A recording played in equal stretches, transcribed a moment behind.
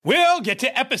I'll get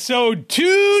to episode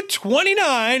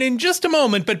 229 in just a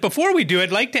moment, but before we do,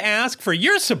 I'd like to ask for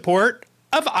your support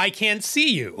of I Can't See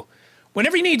You.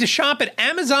 Whenever you need to shop at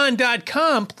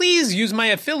Amazon.com, please use my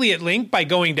affiliate link by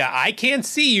going to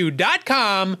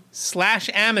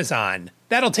ican'tseeyou.com/Amazon.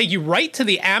 That'll take you right to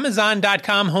the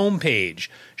Amazon.com homepage.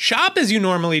 Shop as you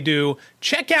normally do,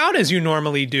 check out as you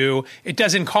normally do. It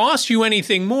doesn't cost you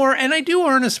anything more, and I do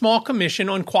earn a small commission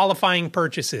on qualifying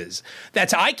purchases.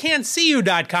 That's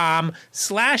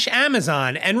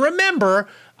ican'tseeyou.com/Amazon. And remember,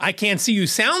 I Can't See You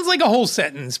sounds like a whole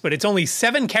sentence, but it's only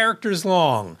 7 characters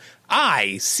long.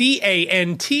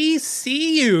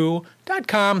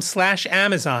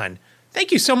 ican'tseeyou.com/Amazon.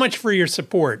 Thank you so much for your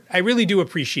support. I really do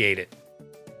appreciate it.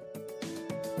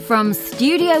 From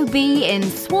Studio B in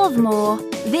Swarthmore,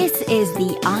 this is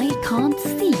the I Can't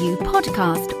See You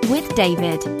podcast with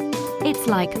David. It's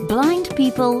like blind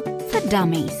people for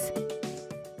dummies.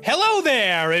 Hello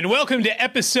there, and welcome to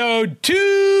episode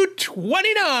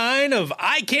 229 of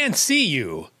I Can't See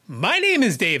You. My name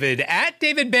is David, at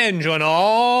David Benj on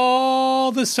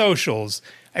all the socials.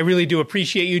 I really do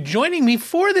appreciate you joining me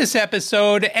for this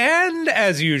episode, and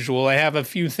as usual, I have a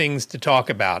few things to talk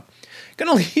about.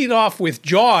 Going to lead off with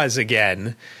Jaws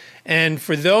again. And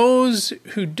for those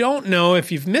who don't know,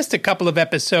 if you've missed a couple of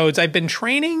episodes, I've been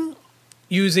training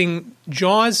using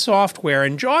JAWS software,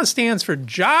 and JAWS stands for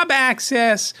Job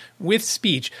Access with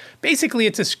Speech. Basically,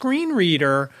 it's a screen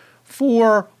reader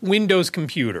for Windows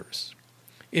computers.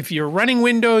 If you're running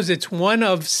Windows, it's one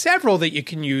of several that you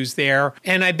can use there.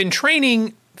 And I've been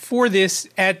training for this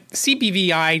at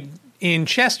CBVI in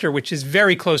Chester, which is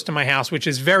very close to my house, which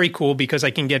is very cool because I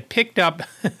can get picked up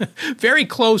very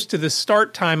close to the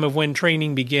start time of when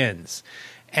training begins.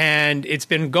 And it's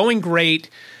been going great.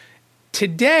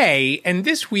 Today and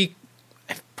this week,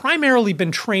 I've primarily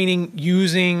been training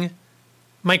using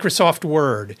Microsoft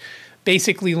Word,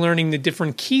 basically learning the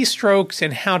different keystrokes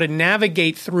and how to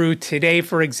navigate through. Today,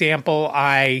 for example,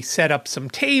 I set up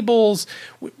some tables,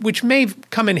 which may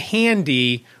come in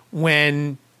handy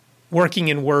when working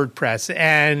in WordPress.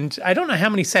 And I don't know how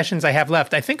many sessions I have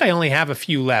left. I think I only have a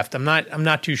few left. I'm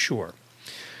not too sure.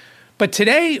 But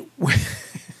today,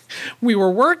 we were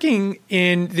working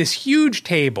in this huge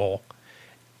table.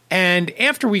 And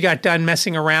after we got done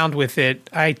messing around with it,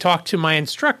 I talked to my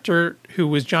instructor, who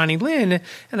was Johnny Lynn,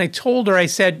 and I told her, I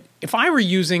said, if I were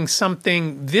using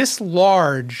something this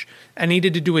large, I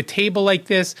needed to do a table like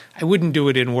this, I wouldn't do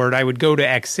it in Word. I would go to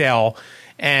Excel.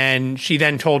 And she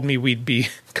then told me we'd be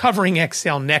covering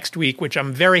Excel next week, which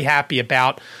I'm very happy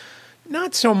about.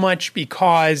 Not so much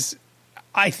because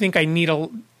I think I need to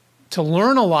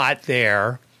learn a lot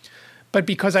there, but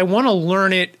because I want to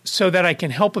learn it so that I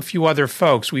can help a few other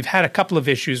folks. We've had a couple of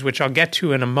issues, which I'll get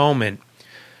to in a moment,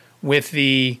 with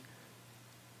the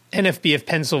NFB of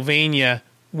Pennsylvania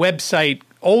website,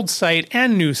 old site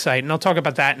and new site, and I'll talk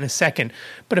about that in a second.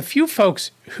 But a few folks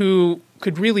who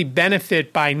could really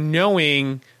benefit by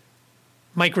knowing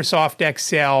Microsoft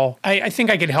Excel, I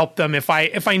think I could help them if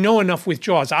I know enough with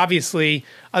JAWS. Obviously,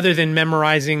 other than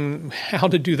memorizing how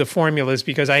to do the formulas,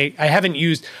 because I haven't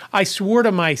used, I swore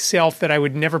to myself that I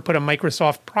would never put a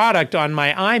Microsoft product on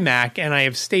my iMac, and I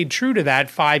have stayed true to that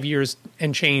 5 years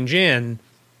and change in.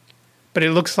 But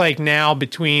it looks like now,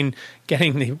 between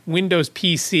getting the Windows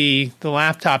PC, the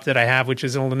laptop that I have, which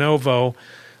is a Lenovo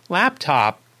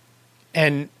laptop,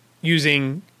 and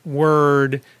using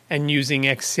Word and using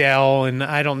Excel, and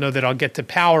I don't know that I'll get to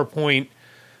PowerPoint,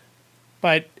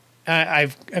 but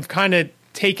I've kind of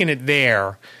taken it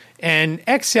there. And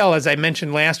Excel, as I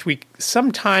mentioned last week,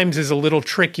 sometimes is a little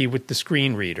tricky with the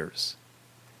screen readers.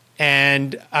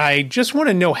 And I just want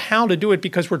to know how to do it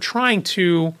because we're trying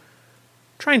to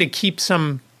keep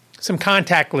some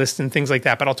contact lists and things like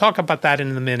that, but I'll talk about that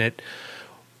in a minute.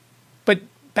 But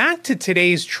back to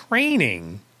today's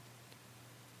training,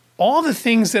 all the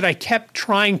things that I kept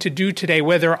trying to do today,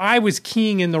 whether I was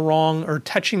keying in the wrong or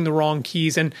touching the wrong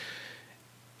keys, and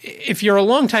if you're a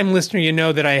longtime listener, you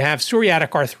know that I have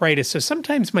psoriatic arthritis, so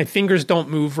sometimes my fingers don't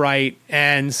move right,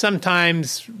 and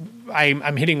sometimes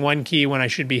I'm hitting one key when I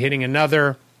should be hitting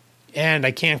another, and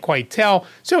I can't quite tell.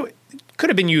 So it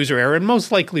could have been user error, and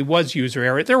most likely was user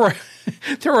error. There were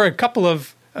a couple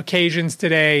of occasions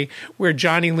today where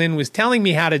Johnny Lynn was telling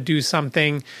me how to do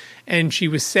something, and she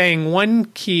was saying one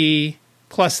key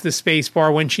plus the space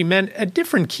bar when she meant a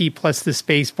different key plus the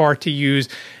space bar to use,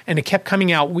 and it kept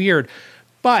coming out weird.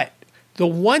 But the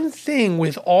one thing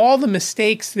with all the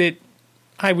mistakes that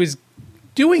I was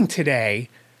doing today,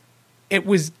 it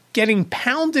was getting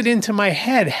pounded into my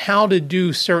head how to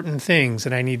do certain things.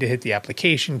 And I need to hit the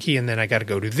application key, and then I got to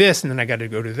go to this, and then I got to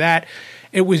go to that.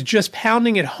 It was just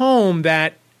pounding it home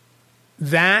that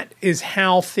that is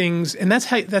how things, and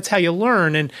that's how you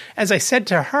learn. And as I said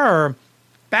to her,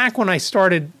 back when I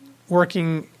started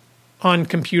working on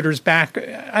computers back,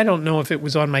 I don't know if it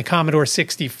was on my Commodore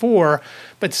 64,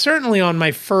 but certainly on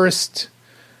my first,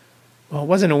 well, it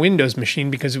wasn't a Windows machine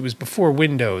because it was before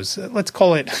Windows. Let's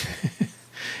call it,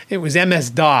 it was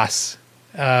MS-DOS.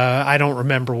 I don't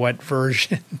remember what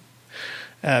version.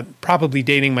 Probably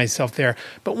dating myself there.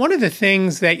 But one of the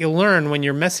things that you learn when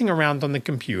you're messing around on the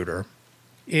computer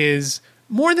is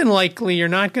more than likely you're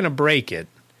not going to break it.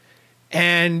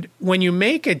 And when you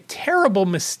make a terrible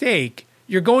mistake,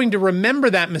 you're going to remember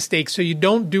that mistake so you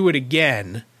don't do it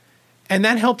again. And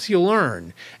that helps you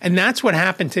learn. And that's what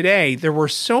happened today. There were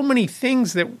so many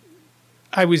things that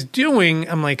I was doing.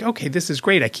 I'm like, okay, this is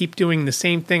great. I keep doing the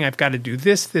same thing. I've got to do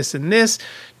this, this, and this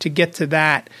to get to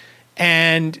that.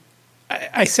 And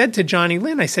I said to Johnny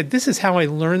Lynn, I said, this is how I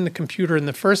learned the computer in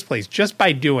the first place, just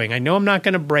by doing. I know I'm not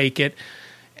going to break it.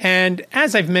 And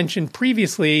as I've mentioned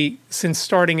previously, since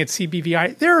starting at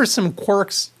CBVI, there are some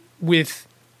quirks with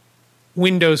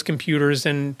Windows computers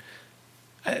and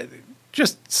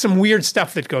just some weird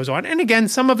stuff that goes on. And again,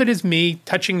 some of it is me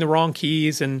touching the wrong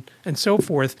keys and so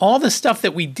forth. All the stuff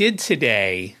that we did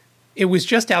today, it was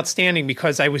just outstanding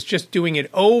because I was just doing it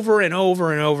over and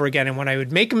over and over again. And when I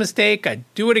would make a mistake, I'd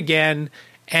do it again.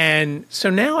 And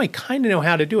so now I kind of know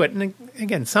how to do it. And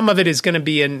again, some of it is going to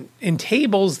be in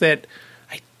tables that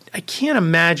I can't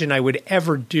imagine I would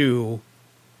ever do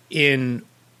in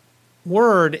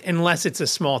Word unless it's a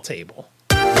small table.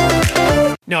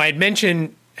 Now, I'd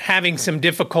mentioned having some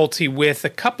difficulty with a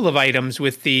couple of items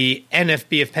with the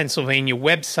NFB of Pennsylvania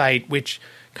website, which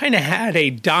kind of had a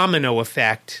domino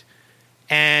effect.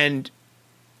 And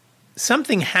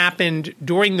something happened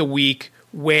during the week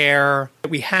where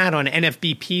we had on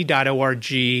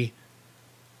nfbp.org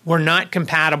were not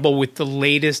compatible with the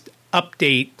latest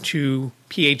update to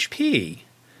PHP.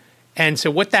 And so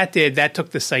what that did, that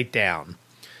took the site down.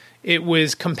 It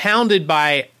was compounded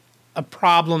by a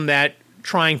problem that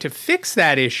trying to fix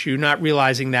that issue, not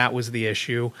realizing that was the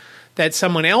issue, that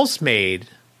someone else made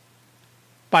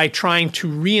by trying to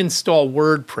reinstall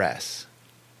WordPress,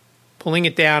 pulling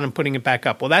it down and putting it back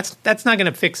up. Well, that's not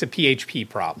going to fix a PHP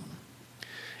problem.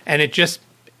 And it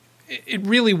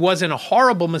really wasn't a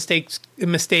horrible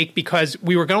mistake because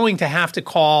we were going to have to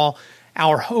call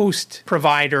our host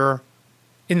provider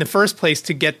in the first place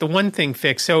to get the one thing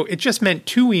fixed. So it just meant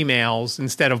 2 emails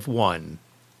instead of 1.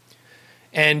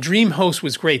 And DreamHost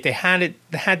was great. They had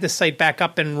the site back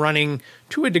up and running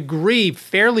to a degree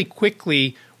fairly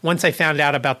quickly once I found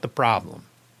out about the problem.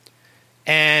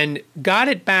 And got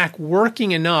it back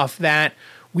working enough that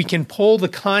we can pull the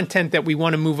content that we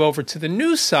want to move over to the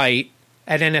new site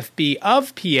at nfbofpa.org.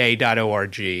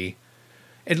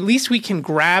 At least we can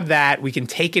grab that. We can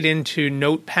take it into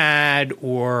Notepad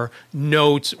or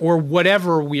Notes or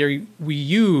whatever we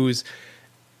use,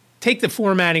 take the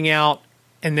formatting out,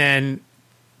 and then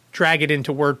drag it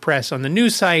into WordPress on the new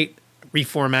site,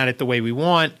 reformat it the way we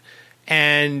want,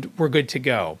 and we're good to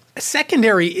go. A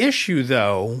secondary issue,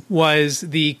 though, was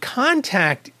the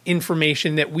contact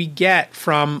information that we get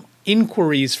from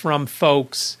inquiries from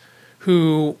folks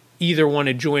who either want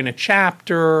to join a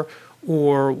chapter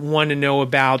or want to know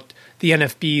about the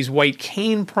NFB's White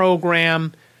Cane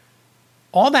program.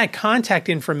 All that contact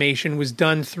information was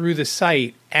done through the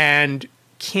site and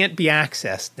can't be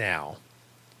accessed now.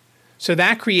 So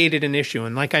that created an issue.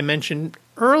 And like I mentioned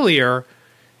earlier,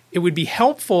 it would be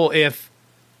helpful if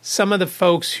some of the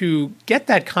folks who get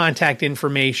that contact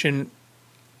information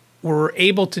were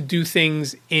able to do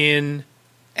things in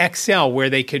Excel where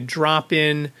they could drop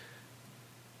in.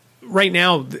 Right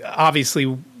now, obviously,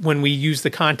 when we use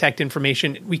the contact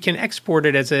information, we can export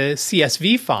it as a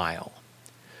CSV file.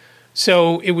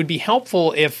 So it would be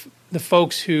helpful if the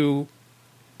folks who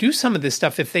do some of this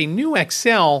stuff, if they knew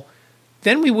Excel,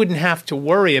 then we wouldn't have to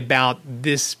worry about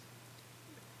this.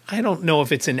 I don't know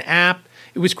if it's an app.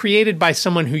 It was created by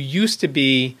someone who used to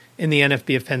be in the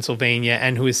NFB of Pennsylvania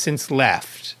and who has since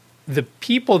left. The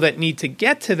people that need to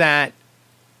get to that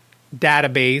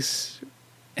database,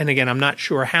 and again, I'm not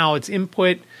sure how it's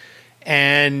input,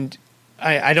 and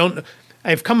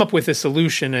I've come up with a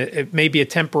solution. It may be a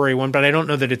temporary one, but I don't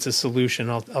know that it's a solution.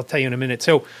 I'll tell you in a minute.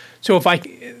 So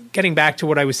getting back to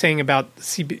what I was saying about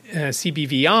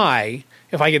CBVI,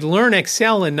 if I could learn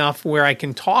Excel enough where I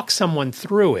can talk someone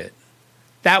through it,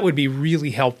 that would be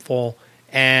really helpful,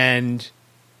 and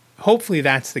hopefully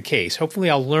that's the case. Hopefully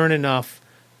I'll learn enough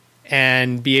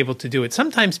and be able to do it.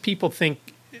 Sometimes people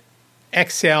think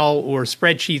Excel or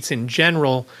spreadsheets in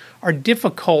general are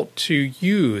difficult to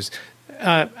use.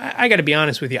 I got to be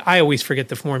honest with you. I always forget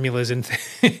the formulas and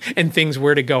and things,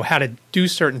 where to go, how to do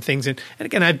certain things. And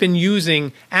again, I've been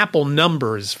using Apple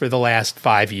Numbers for the last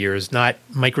 5 years, not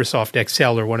Microsoft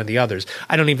Excel or one of the others.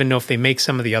 I don't even know if they make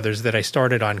some of the others that I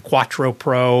started on, Quattro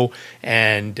Pro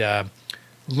and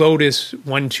Lotus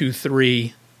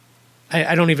 123.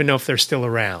 I don't even know if they're still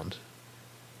around.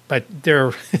 But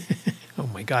they're, oh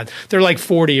my God, they're like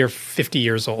 40 or 50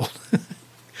 years old.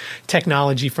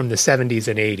 Technology from the 70s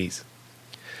and 80s.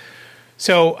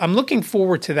 So I'm looking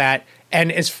forward to that.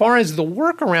 And as far as the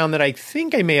workaround that I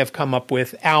think I may have come up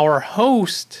with, our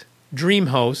host,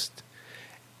 DreamHost,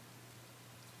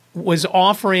 was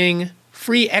offering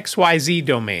free XYZ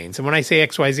domains. And when I say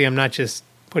XYZ, I'm not just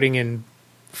putting in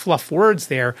fluff words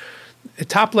there. A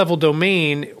top-level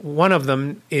domain, one of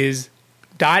them is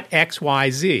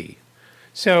 .xyz.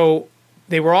 So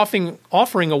they were offering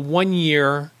a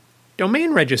 1-year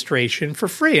domain registration for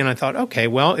free. And I thought, okay,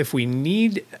 well, if we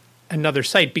need another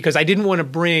site, because I didn't want to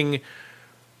bring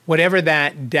whatever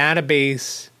that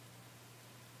database,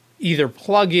 either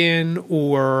plugin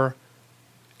or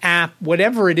app,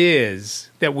 whatever it is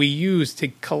that we use to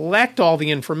collect all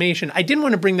the information, I didn't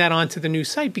want to bring that onto the new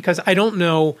site because I don't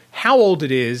know how old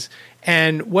it is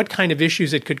and what kind of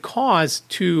issues it could cause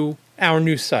to our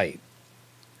new site.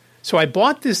 So I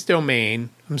bought this domain.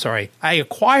 I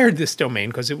acquired this domain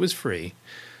because it was free,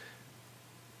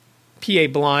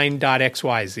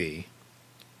 pablind.xyz,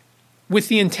 with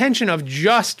the intention of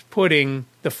just putting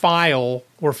the file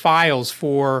or files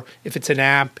for if it's an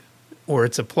app or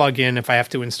it's a plugin, if I have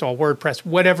to install WordPress,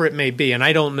 whatever it may be. And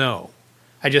I don't know.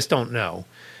 I just don't know.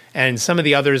 And some of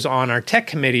the others on our tech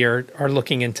committee are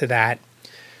looking into that.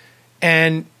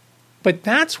 But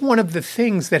that's one of the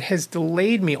things that has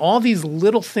delayed me. All these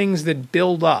little things that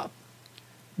build up,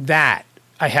 that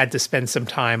I had to spend some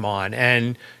time on,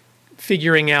 and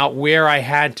figuring out where I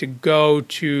had to go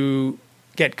to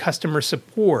get customer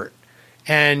support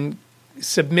and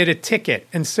submit a ticket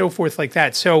and so forth like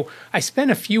that. So I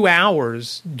spent a few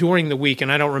hours during the week,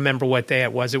 and I don't remember what day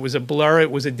it was. It was a blur.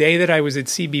 It was a day that I was at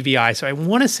CBVI. So I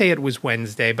want to say it was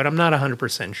Wednesday, but I'm not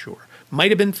 100% sure. Might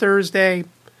have been Thursday,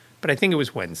 but I think it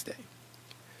was Wednesday.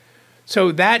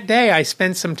 So that day I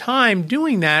spent some time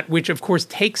doing that, which of course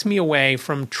takes me away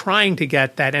from trying to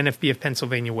get that NFB of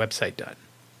Pennsylvania website done,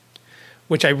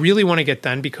 which I really want to get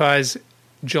done because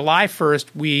July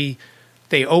 1st,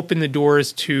 they opened the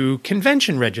doors to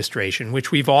convention registration,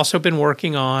 which we've also been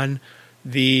working on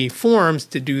the forms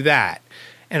to do that.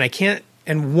 And I can't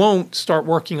and won't start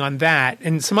working on that.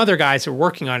 And some other guys are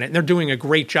working on it, and they're doing a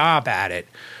great job at it.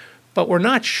 But we're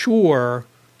not sure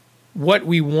what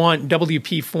we want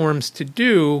WP Forms to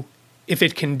do if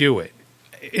it can do it.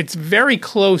 It's very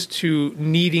close to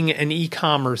needing an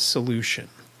e-commerce solution.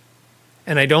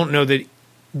 And I don't know that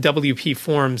WP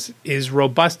Forms is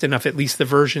robust enough, at least the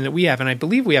version that we have. And I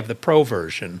believe we have the pro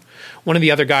version. One of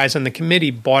the other guys on the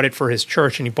committee bought it for his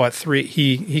church, and he bought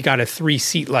he got a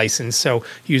 3-seat license. So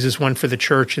he uses one for the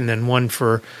church and then one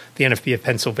for the NFB of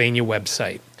Pennsylvania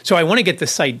website. So I want to get the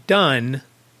site done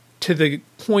to the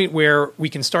point where we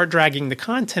can start dragging the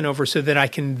content over so that I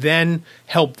can then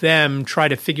help them try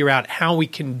to figure out how we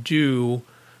can do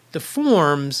the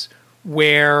forms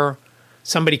where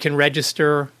somebody can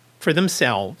register for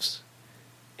themselves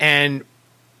and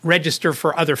register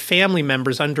for other family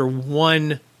members under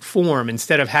one form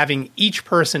instead of having each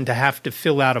person to have to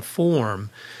fill out a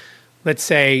form. Let's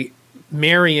say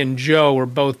Mary and Joe are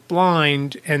both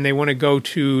blind and they want to go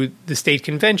to the state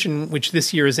convention, which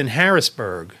this year is in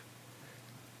Harrisburg.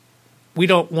 We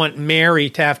don't want Mary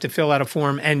to have to fill out a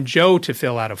form and Joe to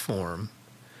fill out a form.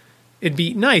 It'd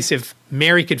be nice if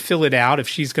Mary could fill it out if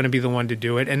she's going to be the one to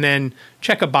do it, and then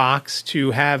check a box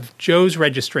to have Joe's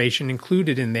registration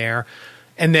included in there.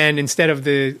 And then instead of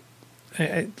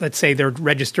let's say they're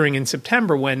registering in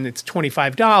September when it's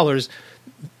 $25,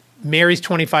 Mary's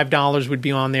 $25 would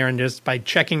be on there, and just by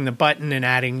checking the button and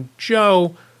adding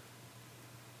Joe's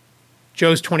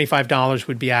 $25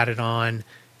 would be added on.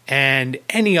 And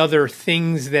any other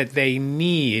things that they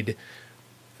need.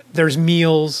 There's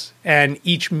meals, and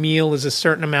each meal is a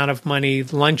certain amount of money.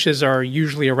 Lunches are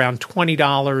usually around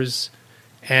 $20,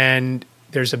 and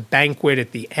there's a banquet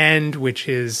at the end, which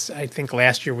is, I think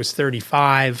last year was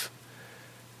 $35.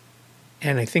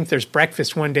 And I think there's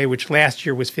breakfast one day, which last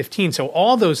year was $15. So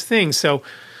all those things. So,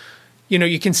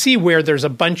 you can see where there's a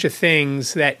bunch of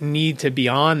things that need to be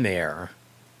on there.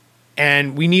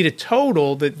 And we need a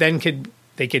total that then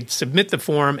they could submit the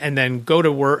form and then go to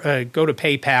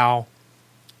PayPal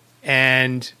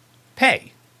and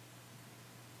pay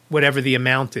whatever the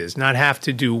amount is. Not have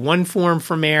to do one form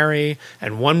for Mary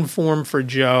and one form for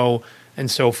Joe and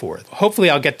so forth. Hopefully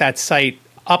I'll get that site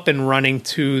up and running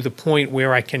to the point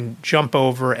where I can jump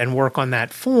over and work on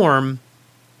that form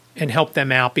and help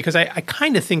them out, because I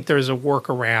kind of think there's a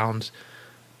workaround,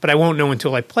 but I won't know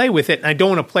until I play with it, and I don't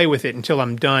want to play with it until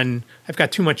I'm done. I've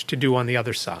got too much to do on the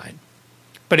other side.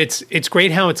 But it's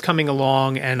great how it's coming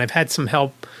along, and I've had some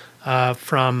help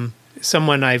from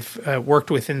someone I've worked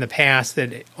with in the past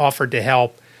that offered to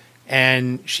help,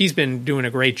 and she's been doing a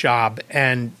great job.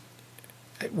 And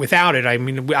without it, I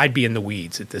mean, I'd be in the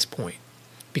weeds at this point,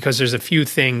 because there's a few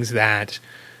things that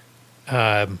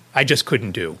I just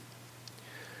couldn't do.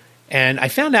 And I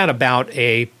found out about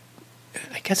I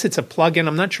guess it's a plugin.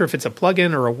 I'm not sure if it's a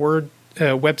plugin or a Word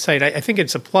website. I think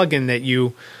it's a plugin that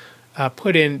you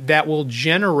put in that will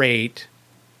generate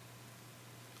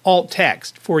alt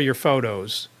text for your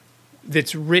photos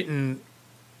that's written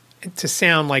to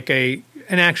sound like an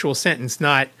actual sentence,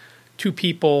 not two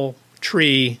people,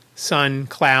 tree, sun,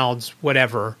 clouds,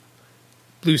 whatever,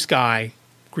 blue sky,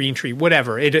 green tree,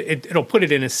 whatever. It'll put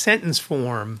it in a sentence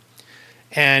form,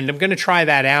 and I'm going to try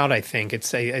that out. I think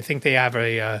I think they have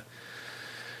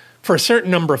for a certain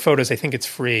number of photos, I think it's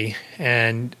free,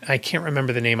 and I can't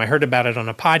remember the name. I heard about it on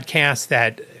a podcast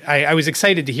that I was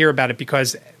excited to hear about it,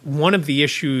 because one of the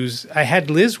issues, I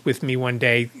had Liz with me one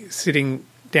day sitting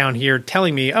down here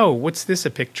telling me, oh, what's this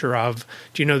a picture of?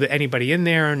 Do you know that anybody in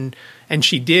there? And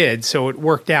she did, so it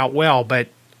worked out well. But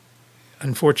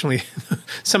unfortunately,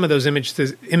 some of those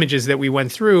images that we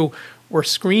went through were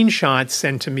screenshots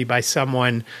sent to me by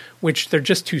someone, which they're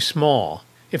just too small.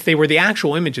 If they were the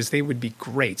actual images, they would be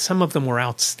great. Some of them were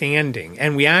outstanding.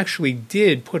 And we actually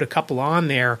did put a couple on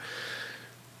there.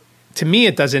 To me,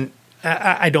 it doesn't,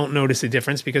 I don't notice a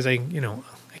difference, because I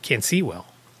can't see well.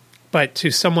 But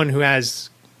to someone who has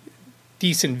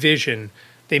decent vision,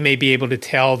 they may be able to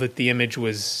tell that the image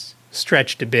was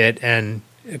stretched a bit and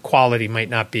quality might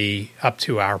not be up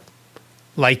to our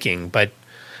liking. But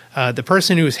the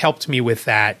person who's helped me with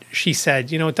that, she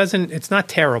said, it's not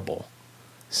terrible.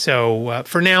 So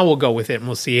for now, we'll go with it, and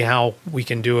we'll see how we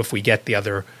can do if we get the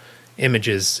other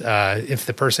images. If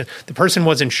the person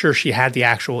wasn't sure she had the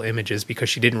actual images because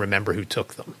she didn't remember who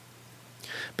took them.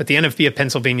 But the NFB of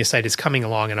Pennsylvania site is coming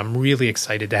along, and I'm really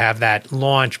excited to have that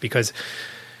launch, because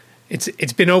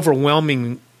it's been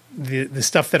overwhelming, the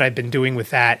stuff that I've been doing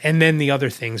with that, and then the other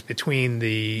things between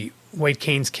the White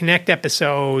Canes Connect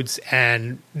episodes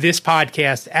and this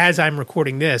podcast. As I'm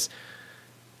recording this,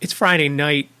 it's Friday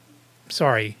night.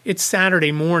 Sorry, it's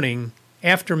Saturday morning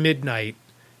after midnight,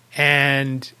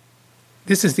 and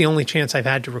this is the only chance I've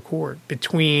had to record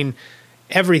between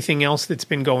everything else that's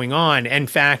been going on. In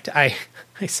fact, I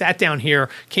sat down here,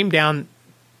 came down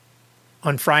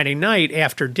on Friday night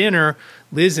after dinner.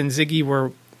 Liz and Ziggy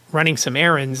were running some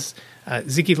errands.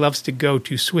 Ziggy loves to go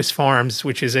to Swiss Farms,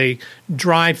 which is a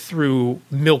drive-through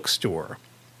milk store.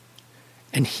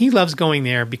 And he loves going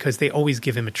there because they always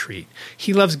give him a treat.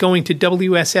 He loves going to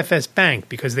WSFS Bank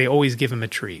because they always give him a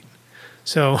treat.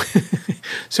 So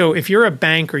if you're a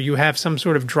bank or you have some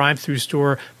sort of drive-through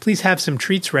store, please have some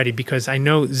treats ready, because I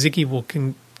know Ziggy will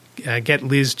get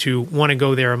Liz to want to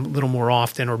go there a little more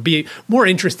often, or be more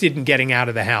interested in getting out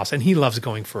of the house. And he loves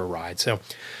going for a ride. So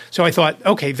I thought,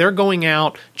 okay, they're going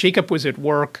out. Jacob was at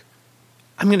work.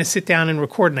 I'm going to sit down and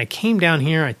record. And I came down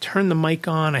here. I turned the mic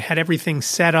on. I had everything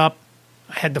set up.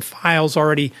 I had the files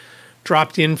already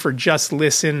dropped in for Just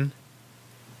Listen.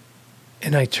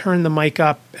 And I turned the mic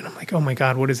up, and I'm like, oh my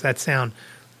God, what is that sound?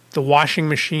 The washing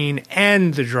machine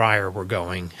and the dryer were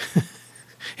going.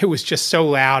 It was just so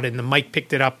loud, and the mic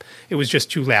picked it up. It was just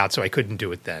too loud, so I couldn't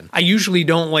do it then. I usually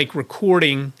don't like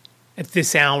recording at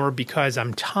this hour because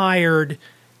I'm tired,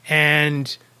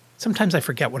 and sometimes I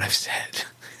forget what I've said.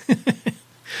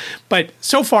 But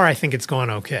so far, I think it's gone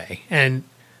okay. And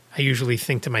I usually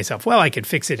think to myself, well, I could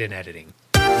fix it in editing.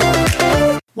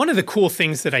 One of the cool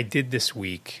things that I did this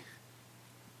week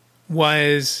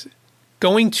was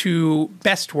going to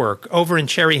Bestwork over in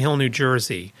Cherry Hill, New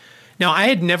Jersey. Now, I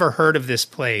had never heard of this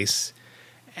place,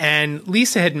 and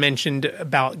Lisa had mentioned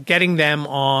about getting them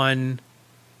on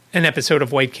an episode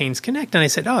of White Canes Connect, and I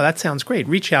said, oh, that sounds great.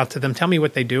 Reach out to them. Tell me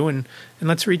what they do, and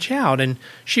let's reach out. And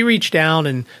she reached out,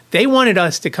 and they wanted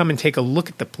us to come and take a look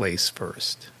at the place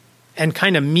first and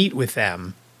kind of meet with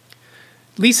them.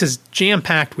 Lisa's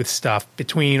jam-packed with stuff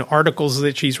between articles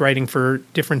that she's writing for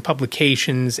different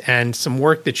publications and some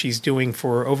work that she's doing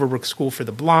for Overbrook School for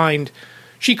the Blind.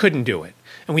 She couldn't do it.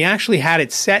 And we actually had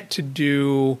it set to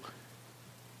do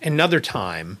another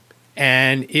time,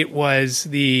 and it was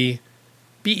the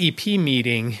BEP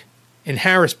meeting in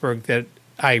Harrisburg that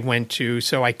I went to,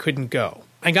 so I couldn't go.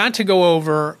 I got to go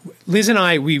over. Liz and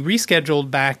I, we rescheduled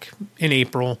back in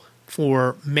April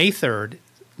for May 3rd.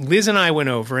 Liz and I went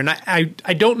over, and I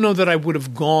don't know that I would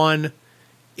have gone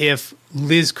if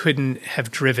Liz couldn't have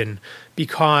driven,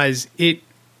 because it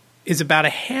is about a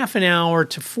half an hour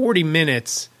to 40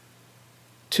 minutes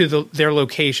to their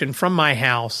location from my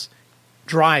house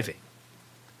driving.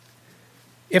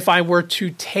 If I were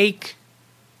to take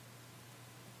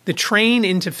the train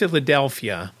into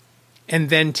Philadelphia and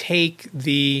then take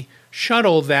the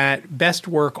shuttle that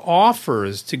Bestwork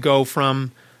offers to go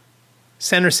from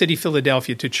Center City,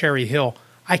 Philadelphia to Cherry Hill,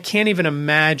 I can't even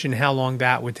imagine how long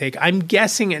that would take. I'm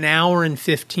guessing an hour and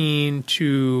 15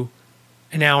 to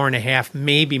an hour and a half,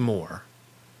 maybe more.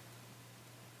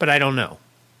 But I don't know.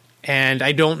 And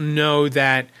I don't know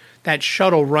that that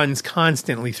shuttle runs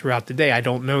constantly throughout the day. I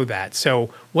don't know that.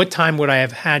 So what time would I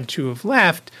have had to have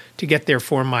left to get there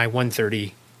for my my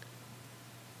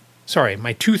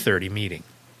 2:30 meeting?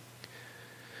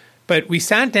 But we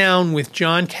sat down with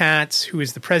John Katz, who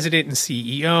is the president and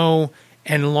CEO,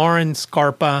 and Lauren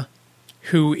Scarpa,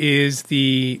 who is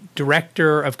the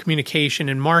director of communication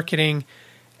and marketing,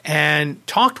 and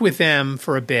talked with them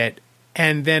for a bit.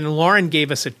 And then Lauren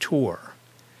gave us a tour.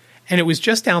 And it was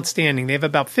just outstanding. They have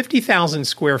about 50,000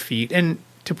 square feet. And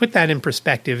to put that in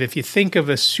perspective, if you think of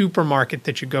a supermarket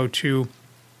that you go to,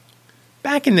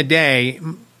 back in the day,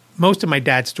 most of my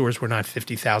dad's stores were not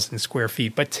 50,000 square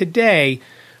feet. But today,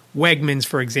 Wegmans,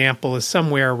 for example, is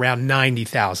somewhere around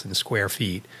 90,000 square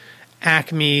feet.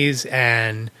 Acme's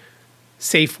and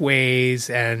Safeways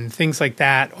and things like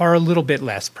that are a little bit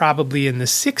less, probably in the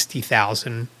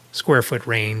 60,000 square foot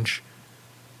range.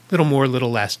 Little more,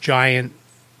 little less. Giant,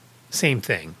 same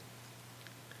thing.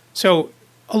 So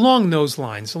along those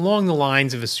lines, along the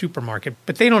lines of a supermarket,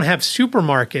 but they don't have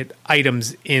supermarket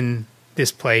items in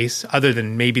this place other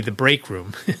than maybe the break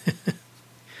room.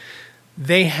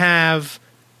 They have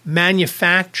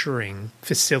manufacturing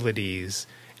facilities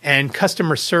and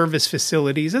customer service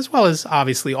facilities, as well as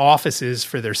obviously offices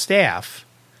for their staff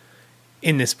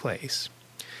in this place.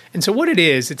 And so what it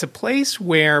is, it's a place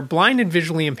where blind and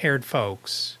visually impaired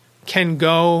folks can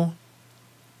go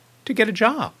to get a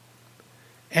job.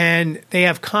 And they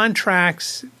have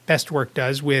contracts, Bestwork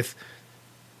does, with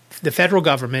the federal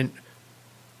government.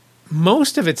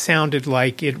 Most of it sounded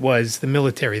like it was the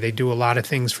military. They do a lot of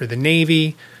things for the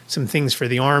Navy, some things for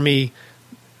the Army.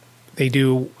 They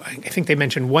do, I think they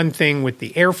mentioned one thing with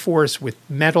the Air Force with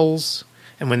metals.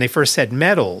 And when they first said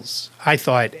metals, I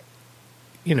thought,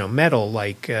 metal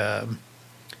like,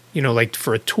 like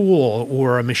for a tool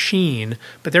or a machine.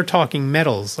 But they're talking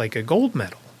metals like a gold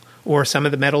medal or some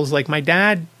of the medals like my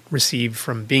dad received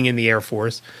from being in the Air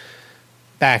Force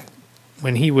back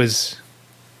when he was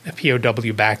a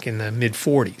POW back in the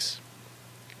mid-40s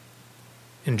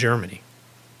in Germany.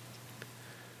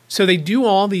 So they do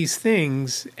all these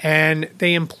things, and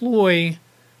they employ,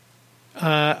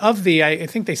 I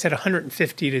think they said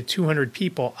 150 to 200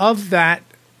 people. Of that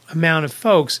amount of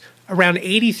folks, around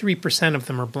 83% of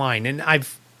them are blind. And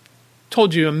I've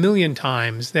told you a million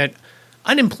times that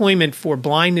unemployment for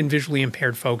blind and visually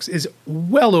impaired folks is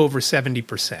well over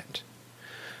 70%.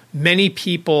 Many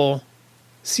people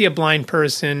see a blind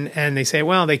person and they say,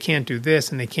 well, they can't do this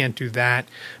and they can't do that.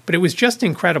 But it was just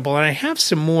incredible. And I have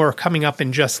some more coming up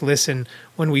in Just Listen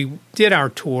when we did our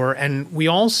tour. And we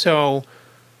also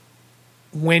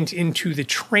went into the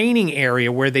training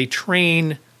area where they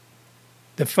train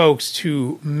the folks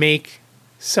to make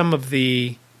some of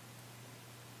the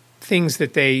things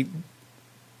that they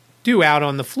do out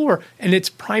on the floor. And it's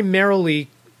primarily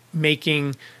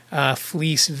making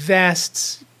fleece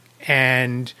vests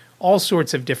and all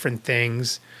sorts of different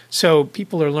things. So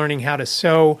people are learning how to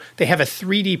sew. They have a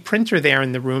 3D printer there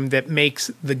in the room that makes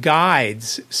the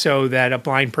guides so that a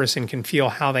blind person can feel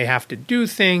how they have to do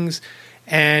things.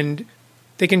 And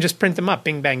they can just print them up,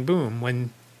 bing, bang, boom,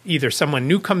 when either someone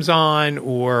new comes on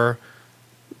or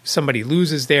somebody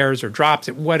loses theirs or drops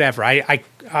it, whatever. I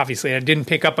obviously, I didn't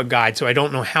pick up a guide, so I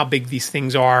don't know how big these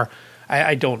things are.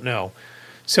 I don't know.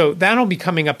 So that'll be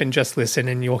coming up in Just Listen,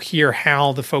 and you'll hear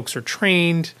how the folks are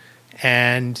trained.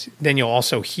 And then you'll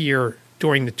also hear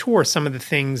during the tour some of the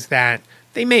things that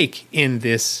they make in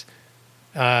this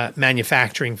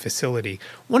manufacturing facility.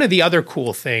 One of the other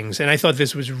cool things, and I thought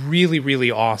this was really, really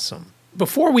awesome,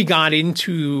 before we got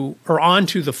into or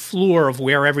onto the floor of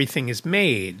where everything is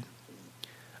made,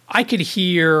 I could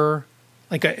hear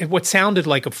what sounded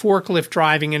like a forklift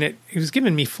driving, and it was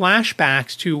giving me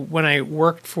flashbacks to when I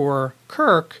worked for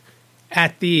Kirk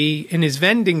in his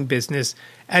vending business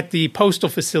at the postal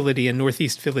facility in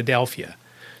Northeast Philadelphia.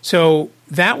 So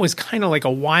that was kind of like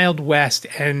a Wild West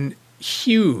and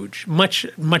huge, much,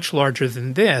 much larger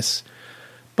than this.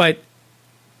 But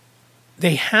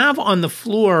they have on the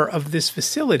floor of this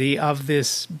facility, of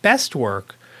this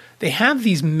Bestwork, they have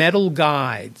these metal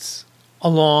guides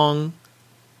along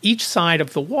each side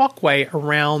of the walkway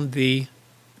around the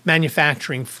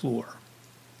manufacturing floor.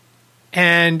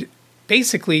 And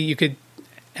basically, you could,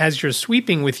 as you're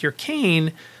sweeping with your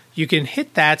cane, you can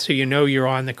hit that so you know you're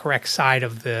on the correct side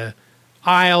of the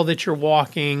aisle that you're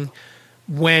walking.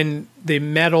 When the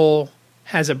metal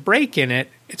has a break in it,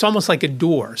 it's almost like a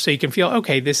door. So you can feel,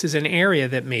 okay, this is an area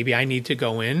that maybe I need to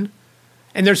go in.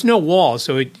 And there's no wall,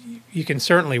 so you can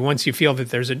certainly, once you feel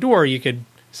that there's a door, you could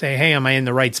say, hey, am I in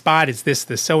the right spot? Is this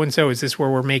the so-and-so? Is this where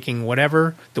we're making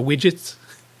whatever, the widgets?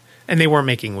 And they weren't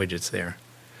making widgets there,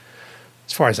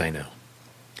 as far as I know.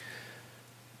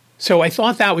 So I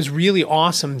thought that was really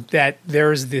awesome that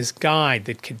there's this guide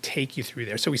that could take you through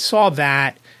there. So we saw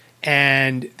that,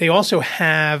 and they also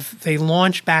they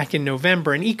launched back in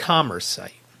November an e-commerce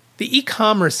site. The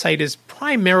e-commerce site is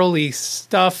primarily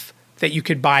stuff that you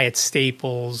could buy at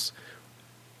Staples,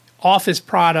 office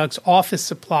products, office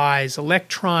supplies,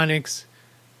 electronics,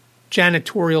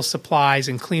 janitorial supplies,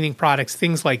 and cleaning products,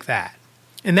 things like that.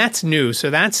 And that's new, so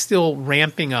that's still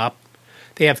ramping up.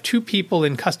 They have 2 people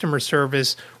in customer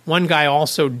service. One guy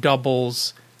also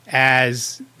doubles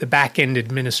as the back-end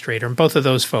administrator, and both of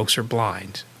those folks are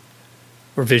blind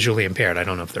or visually impaired. I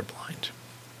don't know if they're blind.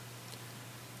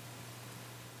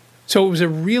 So it was a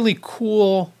really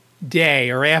cool day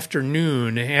or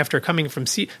afternoon after coming from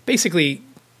basically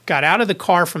got out of the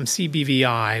car from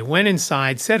CBVI, went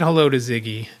inside, said hello to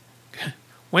Ziggy,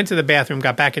 went to the bathroom,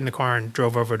 got back in the car, and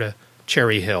drove over to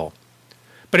Cherry Hill.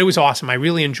 But it was awesome. I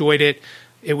really enjoyed it.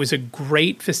 It was a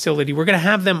great facility. We're going to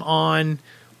have them on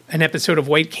an episode of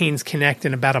White Canes Connect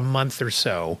in about a month or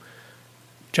so.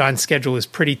 John's schedule is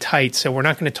pretty tight, so we're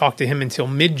not going to talk to him until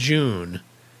mid-June.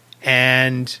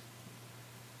 And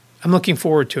I'm looking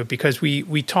forward to it because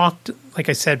we talked, like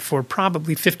I said, for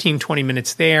probably 15, 20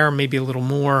 minutes there, maybe a little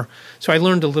more. So I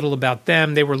learned a little about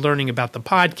them. They were learning about the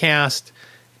podcast.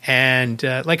 And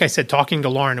like I said, talking to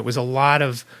Lauren, it was a lot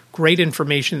of great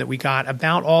information that we got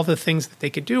about all the things that they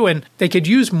could do. And they could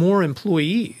use more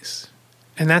employees.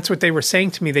 And that's what they were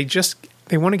saying to me.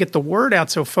 They want to get the word out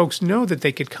so folks know that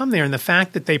they could come there. And the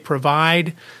fact that they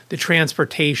provide the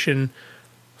transportation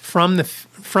from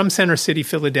Center City,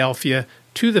 Philadelphia,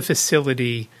 to the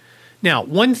facility. Now,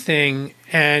 one thing,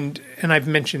 and I've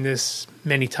mentioned this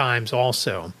many times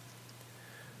also,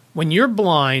 when you're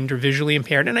blind or visually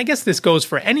impaired, and I guess this goes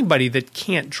for anybody that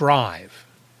can't drive,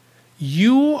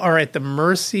 you are at the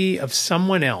mercy of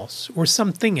someone else or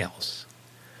something else.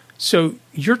 So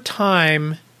your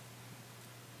time,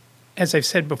 as I've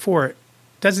said before,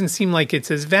 doesn't seem like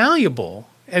it's as valuable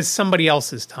as somebody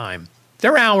else's time.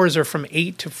 Their hours are from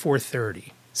 8 to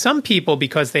 4:30. Some people,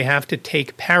 because they have to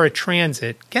take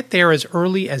paratransit, get there as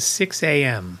early as 6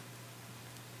 a.m.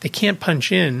 They can't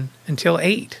punch in until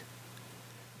 8.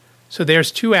 So there's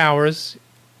 2 hours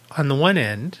on the one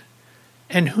end,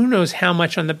 and who knows how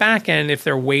much on the back end if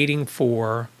they're waiting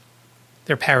for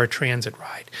their paratransit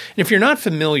ride. And if you're not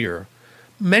familiar,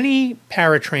 many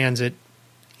paratransit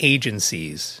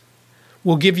agencies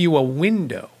will give you a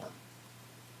window.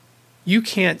 You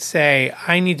can't say,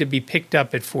 I need to be picked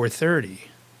up at 4:30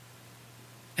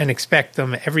 and expect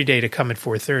them every day to come at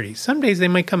 4:30. Some days they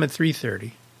might come at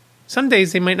 3:30. Some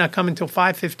days they might not come until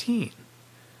 5:15.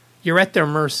 You're at their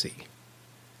mercy.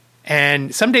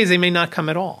 And some days they may not come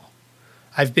at all.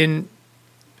 I've been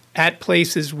at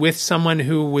places with someone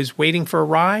who was waiting for a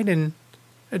ride and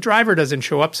a driver doesn't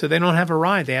show up, so they don't have a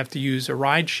ride. They have to use a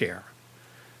ride share.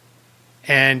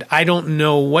 And I don't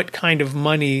know what kind of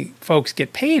money folks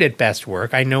get paid at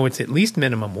Bestwork. I know it's at least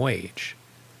minimum wage.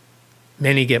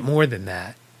 Many get more than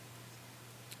that.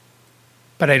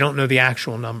 But I don't know the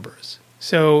actual numbers.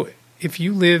 So if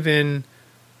you live in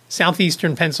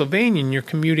southeastern Pennsylvania and you're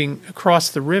commuting across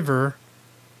the river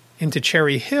into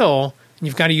Cherry Hill and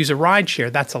you've got to use a ride share,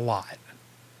 that's a lot.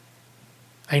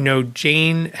 I know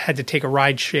Jane had to take a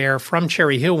ride share from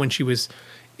Cherry Hill when she was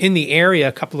in the area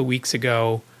a couple of weeks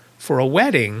ago for a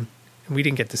wedding, and we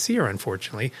didn't get to see her,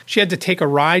 unfortunately. She had to take a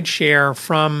ride share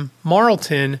from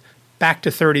Marlton back to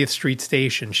 30th Street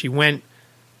Station. She went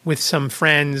with some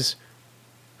friends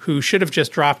who should have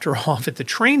just dropped her off at the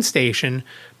train station,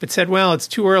 but said, well, it's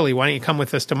too early. Why don't you come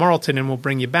with us to Marlton and we'll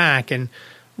bring you back? And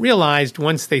realized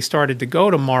once they started to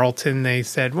go to Marlton, they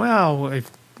said, well,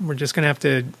 we're just going to have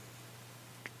to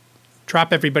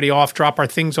drop everybody off, drop our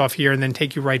things off here, and then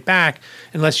take you right back,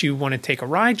 unless you want to take a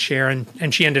ride share.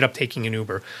 And she ended up taking an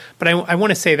Uber. But I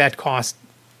want to say that cost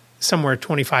somewhere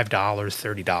 $25,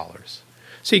 $30.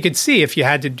 So you could see if you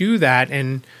had to do that,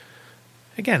 and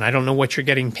again, I don't know what you're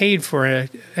getting paid for an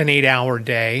 8-hour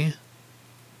day,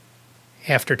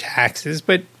 after taxes,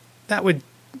 but that would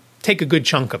take a good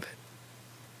chunk of it,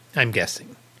 I'm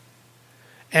guessing.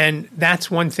 And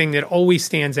that's one thing that always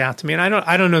stands out to me. And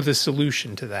I don't know the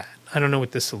solution to that. I don't know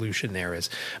what the solution there is.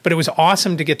 But it was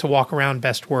awesome to get to walk around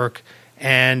Bestwork,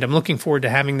 and I'm looking forward to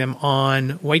having them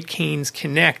on White Canes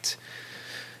Connect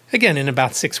again in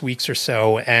about 6 weeks or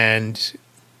so, and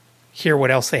hear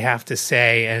what else they have to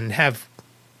say, and have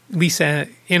Lisa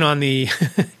in on the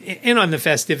in on the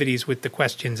festivities with the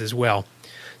questions as well.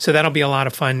 So that'll be a lot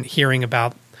of fun hearing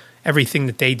about everything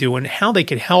that they do and how they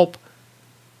could help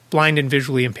blind and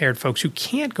visually impaired folks who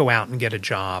can't go out and get a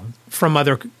job from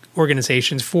other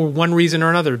organizations for one reason or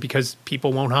another, because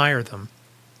people won't hire them.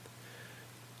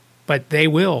 But they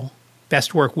will.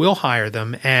 Bestwork will hire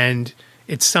them, and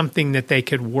it's something that they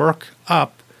could work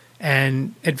up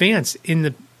and advance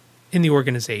in the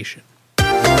organization.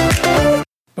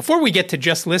 Before we get to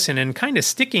Just Listen and kind of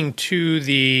sticking to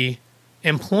the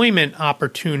employment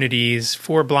opportunities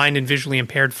for blind and visually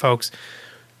impaired folks,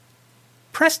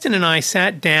 Preston and I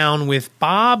sat down with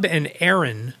Bob and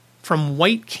Aaron from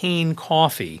White Cane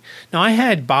Coffee. Now, I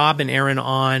had Bob and Aaron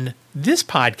on this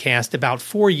podcast about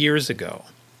 4 years ago,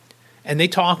 and they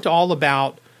talked all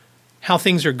about how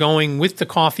things are going with the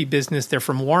coffee business. They're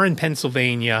from Warren,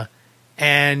 Pennsylvania,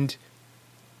 and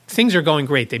things are going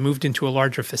great. They moved into a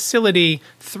larger facility,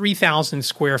 3,000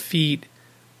 square feet,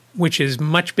 which is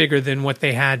much bigger than what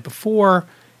they had before.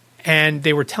 And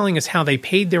they were telling us how they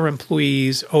paid their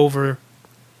employees over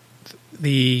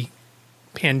the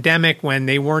pandemic when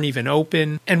they weren't even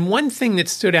open. And one thing that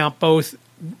stood out, both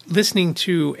listening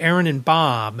to Aaron and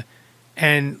Bob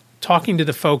and talking to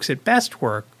the folks at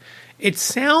Bestwork, it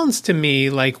sounds to me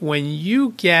like when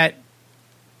you get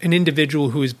an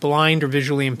individual who is blind or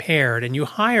visually impaired and you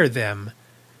hire them,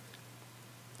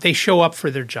 they show up for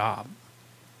their job.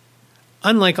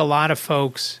 Unlike a lot of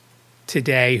folks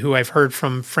today who I've heard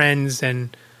from friends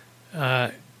and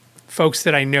folks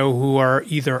that I know who are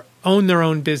either own their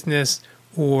own business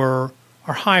or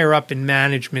are higher up in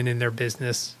management in their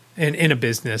business, in a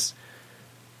business,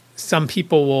 some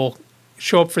people will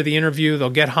show up for the interview,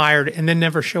 they'll get hired, and then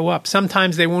never show up.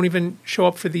 Sometimes they won't even show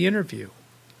up for the interview.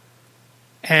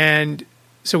 And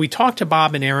so we talked to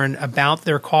Bob and Aaron about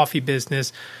their coffee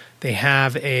business. They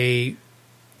have a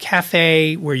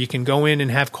cafe where you can go in and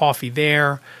have coffee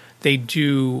there. They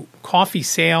do coffee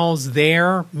sales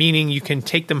there, meaning you can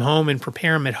take them home and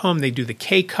prepare them at home. They do the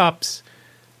K-cups.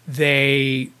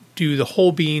 They do the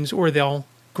whole beans, or they'll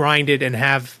grind it and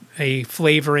have a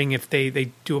flavoring if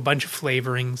they do a bunch of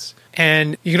flavorings.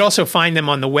 And you can also find them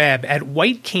on the web at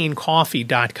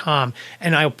whitecanecoffee.com.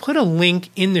 And I'll put a link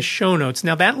in the show notes.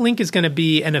 Now, that link is going to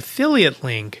be an affiliate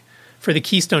link for the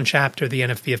Keystone chapter of the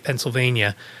NFB of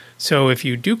Pennsylvania. So if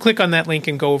you do click on that link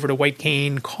and go over to White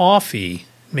Cane Coffee,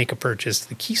 make a purchase,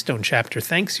 the Keystone chapter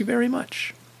thanks you very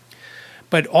much.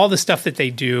 But all the stuff that they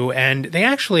do, and they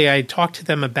actually, I talked to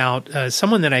them about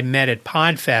someone that I met at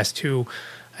PodFest who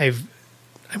I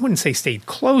wouldn't say stayed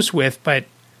close with, but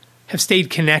have stayed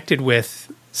connected with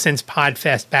since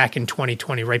PodFest back in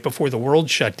 2020, right before the world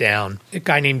shut down. A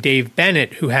guy named Dave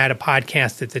Bennett, who had a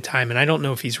podcast at the time, and I don't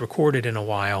know if he's recorded in a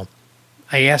while.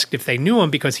 I asked if they knew him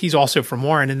because he's also from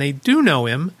Warren, and they do know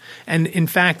him. And in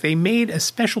fact, they made a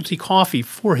specialty coffee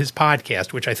for his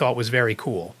podcast, which I thought was very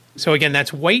cool. So again,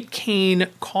 that's White Cane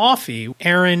Coffee.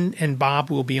 Aaron and Bob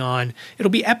will be on. It'll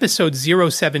be episode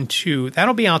 072.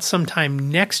 That'll be out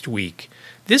sometime next week.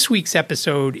 This week's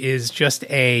episode is just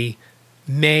a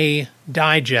May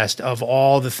digest of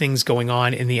all the things going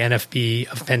on in the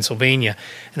NFB of Pennsylvania.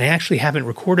 And I actually haven't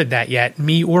recorded that yet,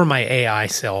 me or my AI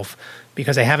self,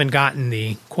 because I haven't gotten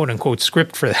the quote-unquote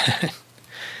script for that.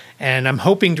 And I'm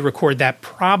hoping to record that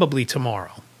probably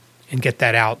tomorrow and get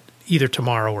that out either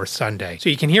tomorrow or Sunday. So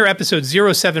you can hear episode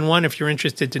 071 if you're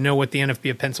interested to know what the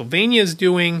NFB of Pennsylvania is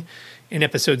doing in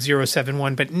episode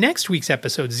 071. But next week's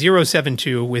episode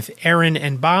 072 with Aaron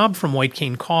and Bob from White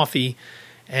Cane Coffee.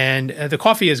 And the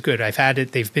coffee is good. I've had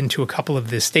it. They've been to a couple of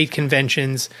the state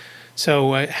conventions.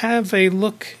 So have a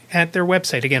look at their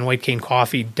website, again,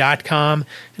 whitecanecoffee.com,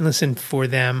 and listen for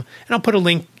them. And I'll put a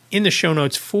link in the show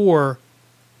notes for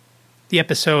the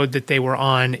episode that they were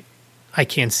on, I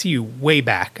Can't See You, way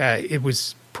back. It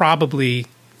was probably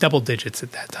double digits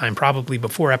at that time, probably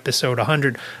before episode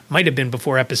 100, might have been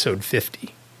before episode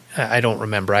 50. I don't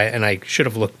remember, and I should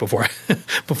have looked before,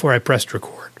 before I pressed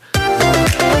record.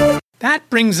 That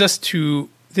brings us to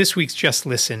this week's Just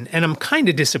Listen, and I'm kind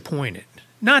of disappointed.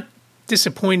 Not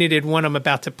disappointed in what I'm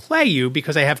about to play you,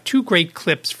 because I have two great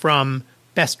clips from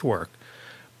Bestwork,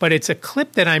 but it's a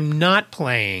clip that I'm not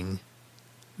playing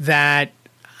that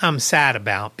I'm sad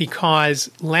about,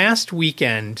 because last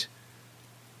weekend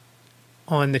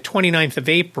on the 29th of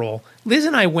April, Liz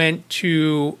and I went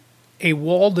to a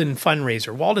Walden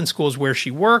fundraiser. Walden School is where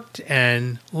she worked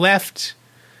and left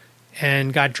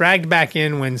and got dragged back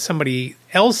in when somebody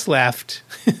else left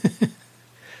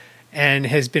and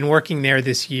has been working there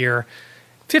this year.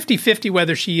 50-50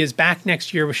 whether she is back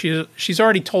next year. She's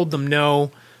already told them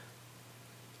no,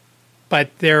 but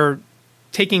they're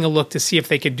taking a look to see if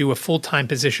they could do a full-time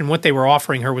position. What they were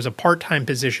offering her was a part-time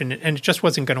position, and it just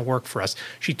wasn't going to work for us.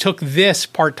 She took this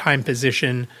part-time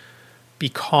position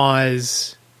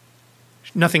because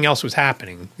nothing else was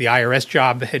happening. The IRS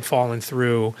job had fallen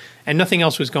through, and nothing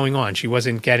else was going on. She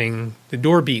wasn't getting the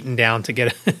door beaten down to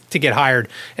get to get hired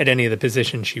at any of the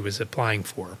positions she was applying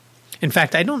for. In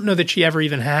fact, I don't know that she ever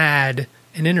even had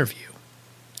an interview,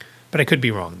 but I could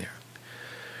be wrong there.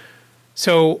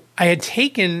 So I had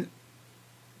taken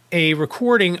a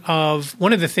recording of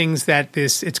one of the things that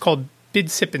it's called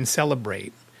Bid, Sip, and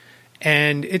Celebrate.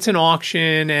 And it's an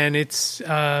auction, and it's they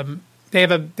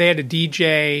had a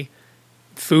DJ,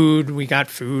 food. We got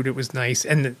food. It was nice.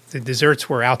 And the desserts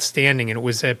were outstanding. And it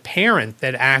was a parent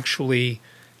that actually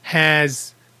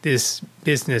has this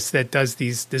business that does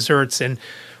these desserts. And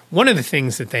one of the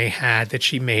things that they had that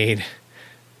she made,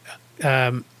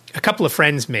 a couple of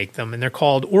friends make them, and they're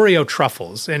called Oreo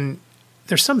truffles. And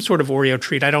there's some sort of Oreo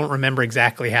treat. I don't remember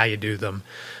exactly how you do them.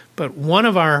 But one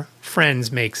of our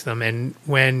friends makes them. And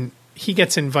when he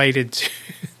gets invited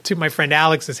to my friend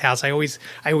Alex's house, I always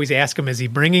ask him, is he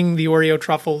bringing the Oreo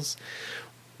truffles?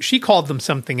 She called them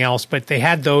something else, but they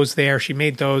had those there. She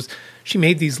made those. She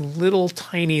made these little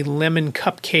tiny lemon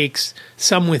cupcakes,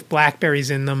 some with blackberries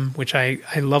in them, which I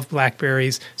love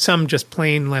blackberries, some just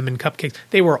plain lemon cupcakes.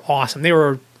 They were awesome. They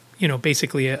were,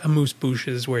 basically a mousse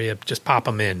bouches where you just pop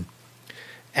them in.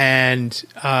 And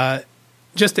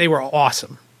they were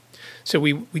awesome. So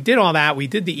we did all that. We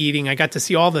did the eating. I got to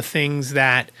see all the things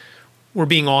that were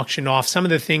being auctioned off. Some of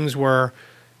the things were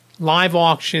live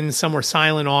auction, some were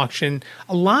silent auction.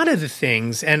 A lot of the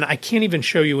things, and I can't even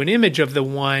show you an image of the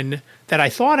one that I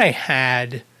thought I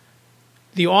had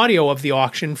the audio of the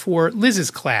auction for Liz's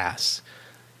class.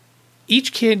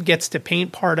 Each kid gets to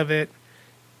paint part of it,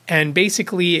 and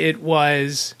basically it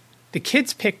was the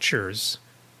kids' pictures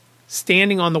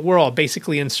standing on the world,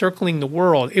 basically encircling the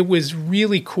world. It was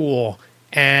really cool.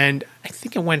 And I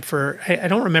think it went for, I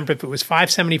don't remember if it was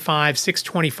 $575,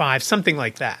 $625, something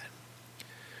like that,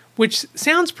 which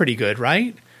sounds pretty good,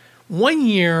 right? One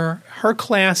year, her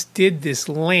class did this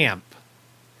lamp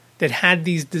that had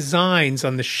these designs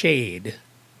on the shade.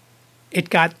 It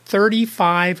got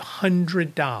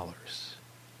 $3,500.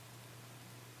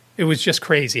 It was just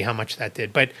crazy how much that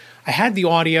did. But I had the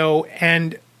audio,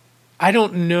 and I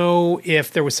don't know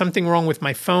if there was something wrong with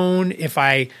my phone, if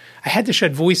I had to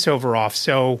shut VoiceOver off,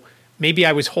 so maybe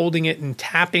I was holding it and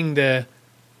tapping the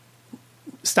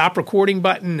stop recording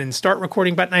button and start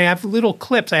recording button. I have little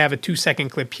clips. I have a 2-second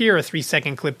clip here, a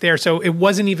 3-second clip there, so it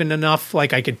wasn't even enough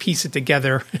like I could piece it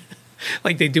together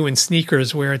like they do in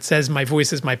sneakers where it says my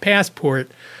voice is my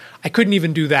passport. I couldn't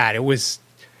even do that. It was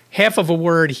half of a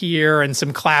word here and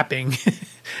some clapping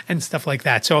and stuff like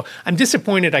that. So I'm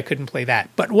disappointed I couldn't play that.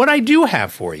 But what I do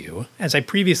have for you, as I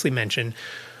previously mentioned,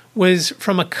 was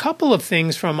from a couple of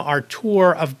things from our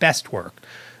tour of Bestwork.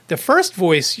 The first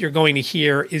voice you're going to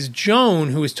hear is Joan,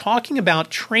 who is talking about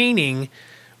training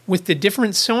with the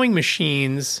different sewing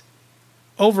machines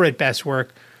over at Bestwork.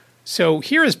 So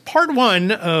here is part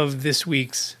one of this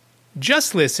week's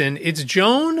Just Listen. It's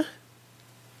Joan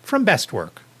from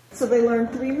Bestwork. So they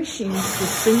learned 3 machines, the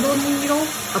single needle,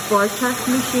 a bar tack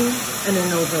machine, and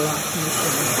an overlock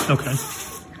machine. Okay.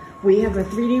 We have a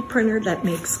 3D printer that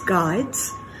makes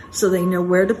guides, so they know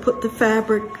where to put the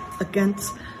fabric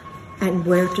against and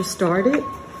where to start it.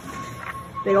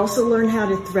 They also learn how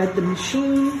to thread the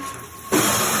machine,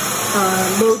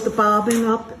 load the bobbin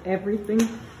up, everything.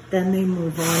 Then they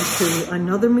move on to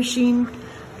another machine.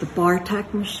 The bar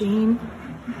tack machine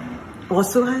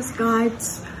also has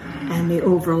guides, and the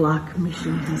overlock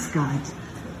machine has guides.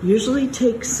 Usually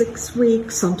takes 6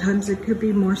 weeks. Sometimes it could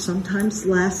be more, sometimes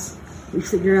less. We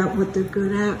figure out what they're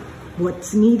good at,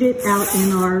 what's needed out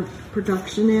in our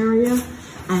production area,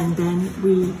 and then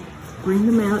we bring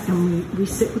them out and we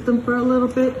sit with them for a little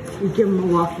bit. We give them a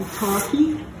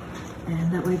walkie-talkie,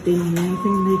 and that way if they need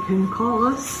anything, they can call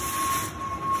us.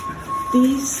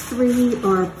 These 3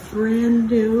 are brand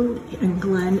new, and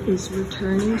Glenn is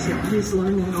returning, so he's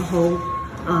learning a whole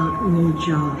new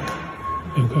job.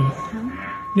 Okay.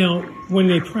 Now, when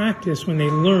they practice, when they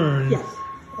learn, yes.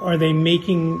 Are they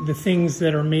making the things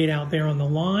that are made out there on the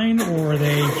line, or are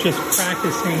they just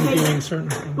practicing doing certain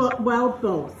things? Well,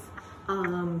 both.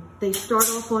 They start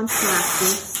off on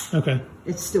practice. Okay.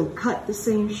 It's still cut the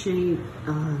same shape,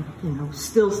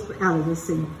 still out of the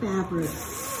same fabric.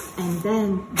 And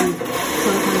then they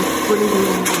sometimes put it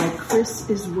in, like Chris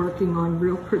is working on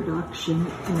real production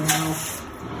now.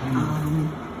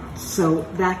 So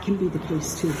that can be the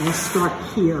case too. They start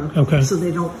here, so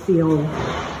they don't feel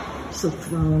so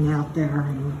thrown out there,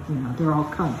 and they're all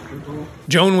comfortable.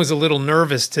 Joan was a little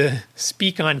nervous to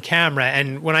speak on camera,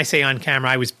 and when I say on camera,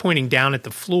 I was pointing down at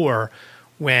the floor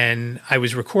when I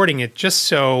was recording it, just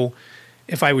so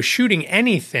if I was shooting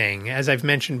anything, as I've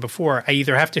mentioned before, I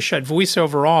either have to shut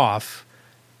voiceover off,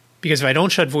 because if I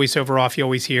don't shut voiceover off, you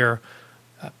always hear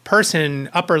person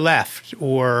upper left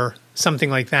or something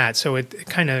like that. So it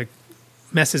kind of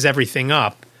messes everything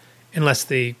up unless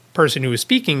the person who is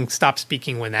speaking stops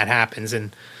speaking when that happens.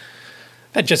 And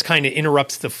that just kind of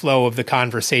interrupts the flow of the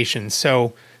conversation.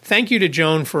 So thank you to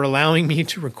Joan for allowing me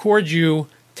to record you,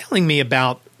 telling me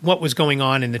about what was going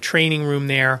on in the training room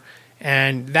there.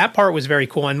 And that part was very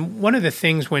cool. And one of the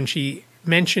things when she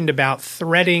mentioned about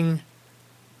threading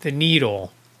the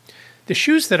needle, the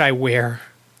shoes that I wear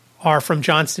are from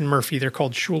Johnston Murphy. They're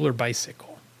called Schuler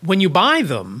Bicycle. When you buy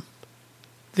them,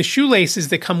 the shoelaces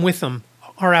that come with them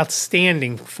are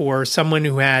outstanding for someone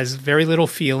who has very little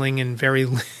feeling and very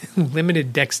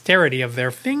limited dexterity of their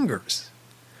fingers.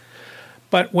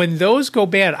 But when those go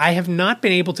bad, I have not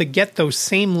been able to get those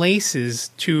same laces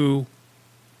to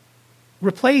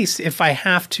replace if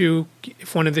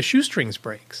one of the shoestrings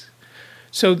breaks.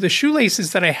 So the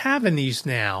shoelaces that I have in these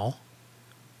now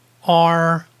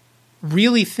are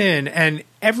really thin, and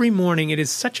every morning it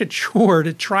is such a chore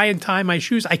to try and tie my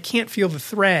shoes. I can't feel the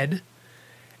thread,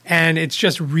 and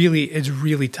it's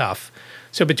really tough.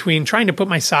 So between trying to put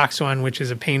my socks on, which is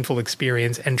a painful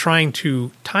experience, and trying to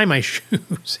tie my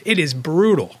shoes, it is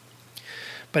brutal.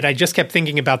 But I just kept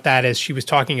thinking about that as she was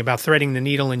talking about threading the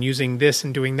needle and using this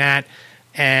and doing that,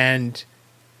 and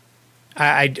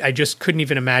I just couldn't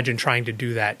even imagine trying to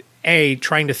do that.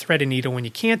 Trying to thread a needle when you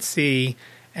can't see,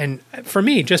 and for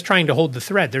me, just trying to hold the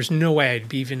thread, there's no way I'd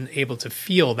be even able to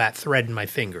feel that thread in my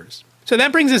fingers. So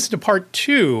that brings us to part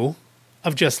 2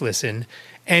 of Just Listen.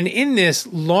 And in this,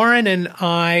 Lauren and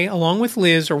I, along with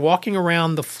Liz, are walking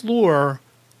around the floor,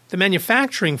 the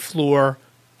manufacturing floor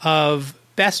of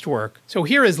Bestwork. So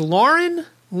here is Lauren,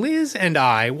 Liz, and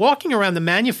I walking around the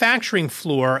manufacturing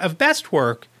floor of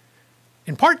Bestwork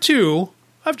in part 2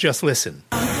 of Just Listen.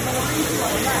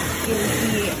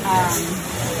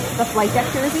 The flight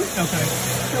deck jersey. Okay.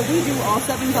 So we do all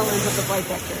 7 colors of the flight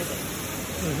deck jersey.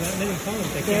 There's that many colors.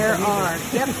 There are.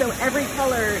 Yep, so every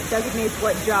color designates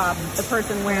what job the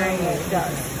person wearing it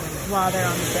does while they're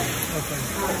on the ship. Okay.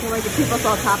 So like if people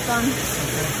saw Top Gun,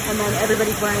 and then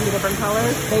everybody's wearing the different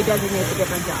colors, they designate the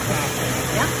different job.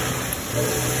 Yeah. So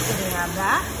we have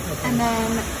that. Okay. And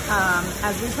then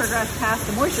as we progress past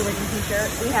the moisture wicking t-shirt,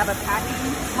 we have a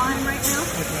packaging line right now.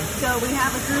 Okay. So we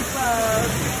have a group of,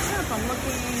 if I'm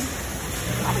looking,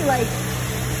 probably like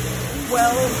 12,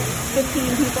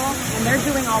 15 people, and they're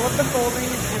doing all of the folding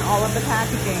and all of the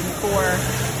packaging for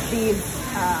these,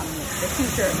 the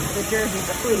t-shirts, the jerseys,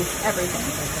 the fleece, everything.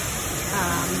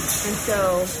 And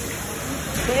so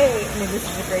this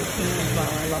is a great team as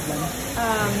well. I love them.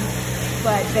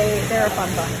 But they're a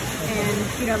fun bunch. And,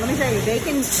 let me tell you, they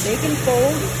can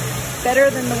fold better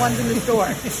than the ones in the store.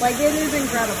 Like, it is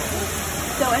incredible.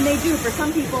 So, and they do, for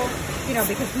some people,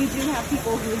 because we do have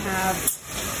people who have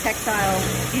textile,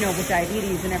 with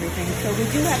diabetes and everything. So we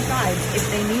do have guides if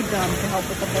they need them to help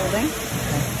with the folding.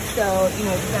 So,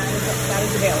 that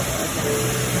is available.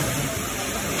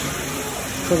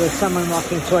 So there's someone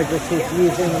walking towards us who's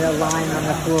using the line on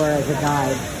the floor as a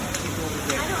guide.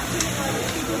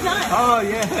 Oh,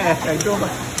 yeah. Doing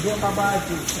my body.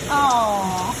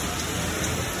 Oh.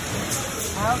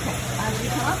 Okay. As we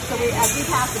come up, as we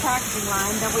pass the packaging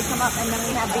line, then we come up and then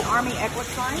we have the Army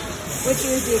Equix line, which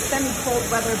is the extended cold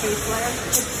weather base layer.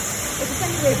 It's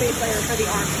essentially a base layer for the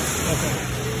Army. Okay.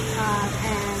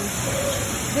 And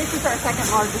this is our second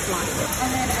largest line.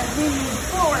 And then as we move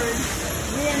forward,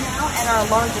 we are now at our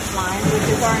largest line, which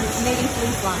is our Navy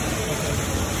Fleece line.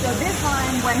 So this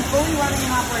line, when fully running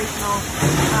and operational,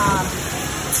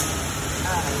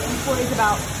 employs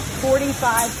about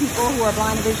 45 people who are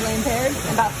blind or visually impaired,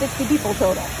 and about 60 people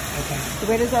total. Okay.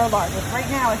 So it is our largest. Right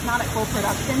now, it's not at full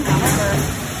production. However,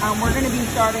 we're going to be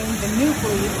starting the new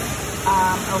fleece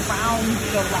around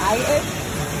July-ish.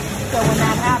 So when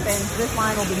that happens, this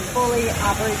line will be fully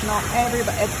operational.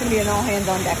 It's going to be an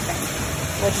all-hands-on-deck thing,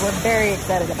 which we're very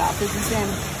excited about.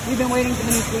 We've been waiting for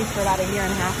the new fleece for about a year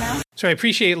and a half now. So I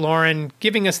appreciate Lauren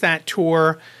giving us that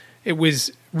tour. It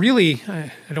was really,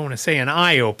 I don't want to say an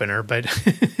eye-opener, but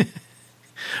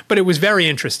But it was very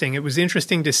interesting. It was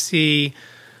interesting to see,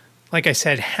 like I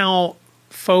said, how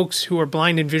folks who are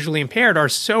blind and visually impaired are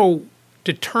so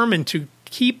determined to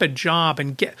keep a job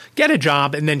and get a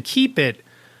job and then keep it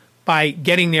by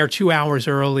getting there 2 hours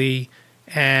early.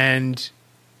 And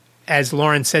as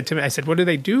Lauren said to me, I said, what do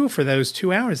they do for those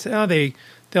 2 hours? Oh,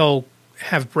 they'll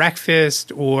have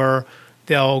breakfast, or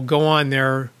they'll go on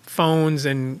their phones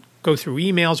and go through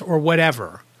emails or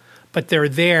whatever. But they're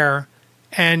there.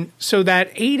 And so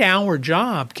that 8-hour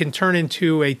job can turn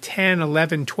into a 10,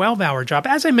 11, 12-hour job.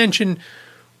 As I mentioned,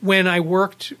 when I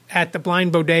worked at the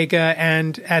blind bodega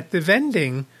and at the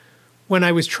vending, when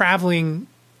I was traveling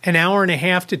an hour and a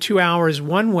half to 2 hours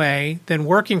one way, then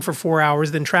working for 4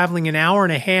 hours, then traveling an hour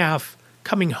and a half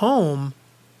coming home,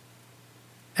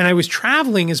 and I was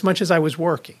traveling as much as I was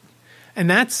working. And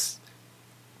that's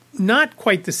not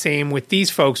quite the same with these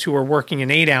folks who are working an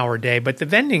 8-hour day, but the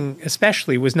vending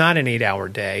especially was not an 8-hour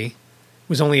day. It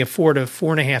was only a 4 to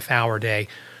 4.5 hour day.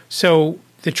 So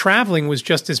the traveling was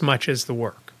just as much as the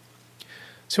work.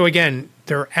 So again,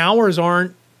 their hours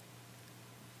aren't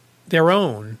their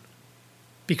own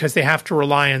because they have to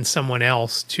rely on someone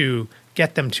else to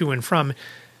get them to and from.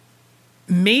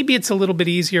 Maybe it's a little bit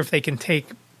easier if they can take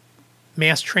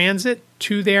mass transit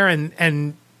to there,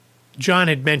 and John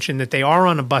had mentioned that they are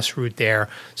on a bus route there,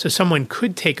 so someone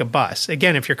could take a bus.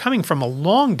 Again, if you're coming from a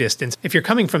long distance, if you're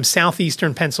coming from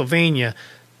southeastern Pennsylvania,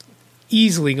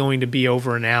 easily going to be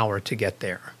over an hour to get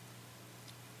there.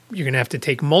 You're going to have to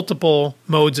take multiple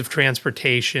modes of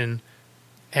transportation,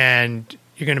 and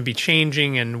you're going to be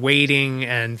changing and waiting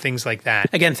and things like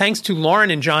that. Again, thanks to Lauren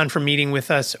and John for meeting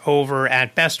with us over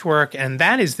at Bestwork, and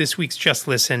that is this week's Just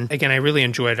Listen. Again, I really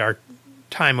enjoyed our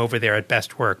time over there at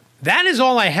Bestwork. That is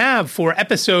all I have for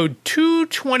episode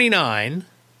 229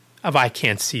 of I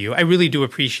Can't See You. I really do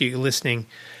appreciate you listening.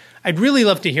 I'd really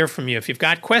love to hear from you. If you've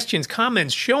got questions,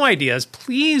 comments, show ideas,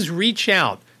 please reach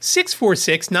out.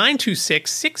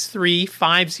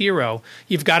 646-926-6350.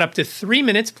 You've got up to 3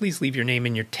 minutes. Please leave your name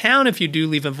and your town. If you do,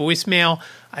 leave a voicemail.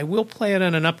 I will play it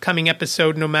on an upcoming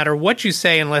episode no matter what you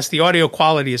say, unless the audio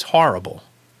quality is horrible.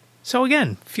 So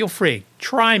again, feel free.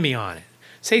 Try me on it.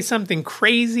 Say something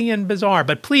crazy and bizarre,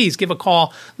 but please give a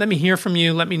call. Let me hear from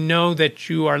you. Let me know that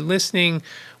you are listening,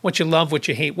 what you love, what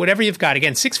you hate, whatever you've got.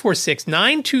 Again,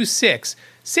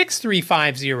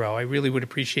 646-926-6350. I really would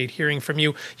appreciate hearing from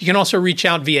you. You can also reach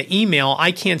out via email,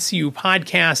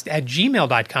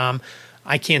 ican'tseeyouPodcast@gmail.com.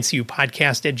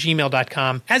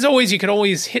 ican'tseeyouPodcast@gmail.com. As always, you can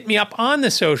always hit me up on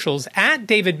the socials at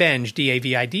David Benj,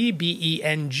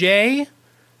 DavidBenj,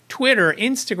 Twitter,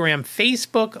 Instagram,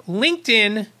 Facebook,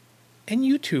 LinkedIn, and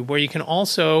YouTube, where you can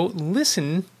also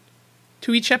listen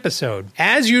to each episode.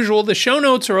 As usual, the show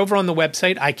notes are over on the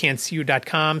website,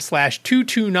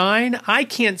 ican'tseeyou.com/229,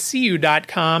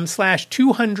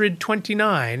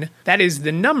 ican'tseeyou.com/229. That is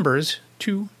the numbers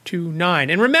 229.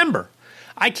 And remember,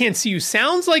 I Can't See You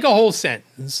sounds like a whole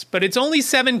sentence, but it's only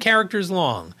 7 characters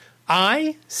long.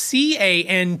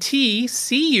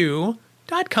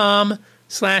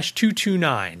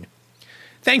 ican'tseeyou.com/229.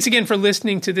 Thanks again for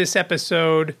listening to this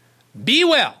episode. Be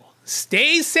well,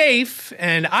 stay safe,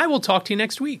 and I will talk to you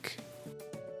next week.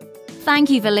 Thank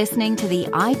you for listening to the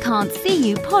I Can't See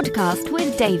You podcast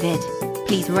with David.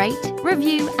 Please rate,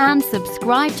 review, and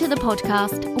subscribe to the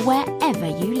podcast wherever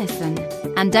you listen.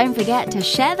 And don't forget to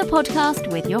share the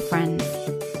podcast with your friends.